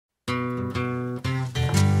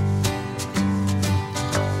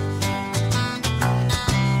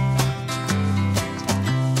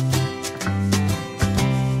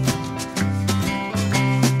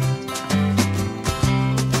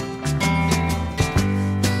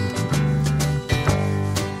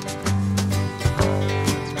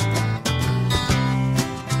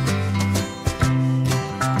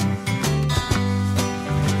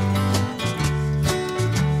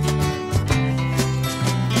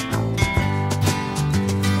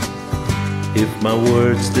if my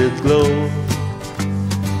words did glow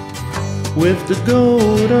with the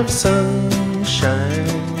gold of sunshine,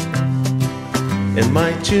 and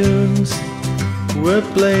my tunes were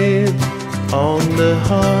played on the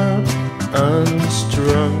harp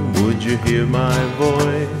unstrung, would you hear my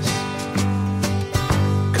voice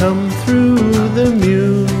come through the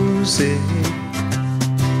music?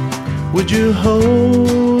 Would you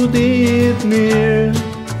hold it near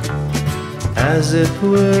as it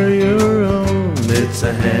were your own? It's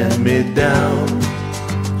a hand-me-down.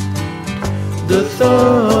 The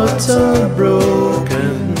thoughts are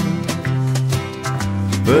broken,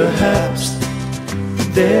 perhaps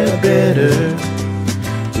they're better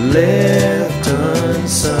left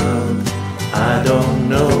unsung. I don't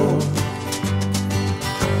know,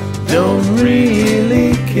 don't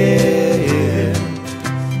really care.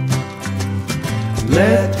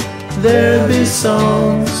 Let there be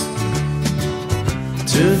songs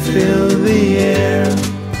to fill the air.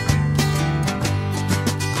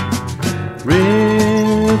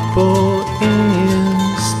 Ripple in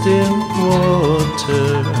still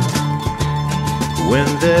water when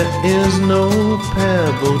there is no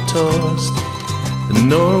pebble tossed,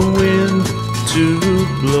 nor wind to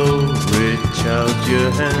blow. Reach out your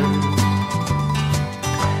hand.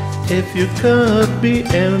 If your cup be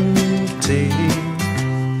empty,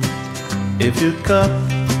 if your cup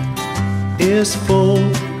is full,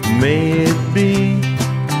 may it be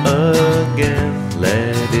again.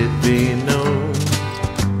 Let it be known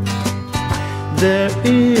there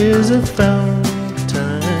is a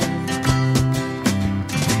fountain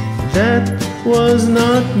that was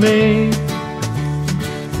not made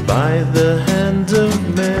by the hand of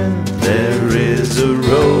man. There is a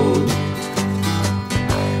road,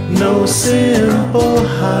 no simple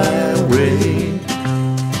highway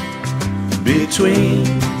between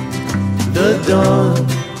the dawn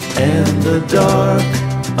and the dark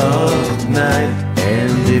of night.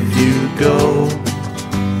 And if you go,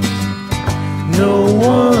 no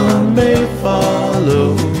one may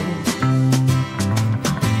follow.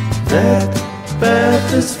 That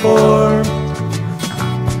path is for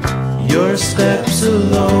your steps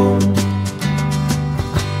alone.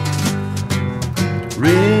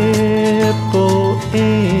 Ripple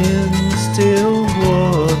in still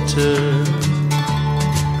water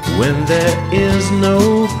when there is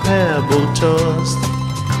no pebble tossed,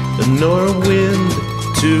 nor wind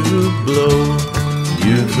to blow.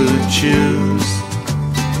 You who choose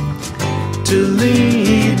to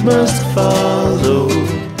lead must follow.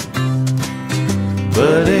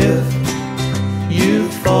 But if you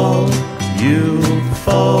fall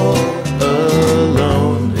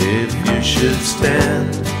alone. If you should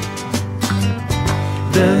stand,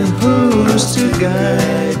 then who's to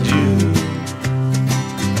guide you?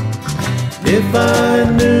 If I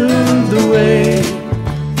knew the way,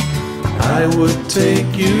 I would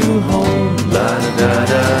take you home. La da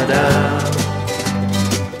da da,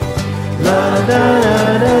 la da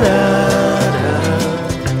da da da.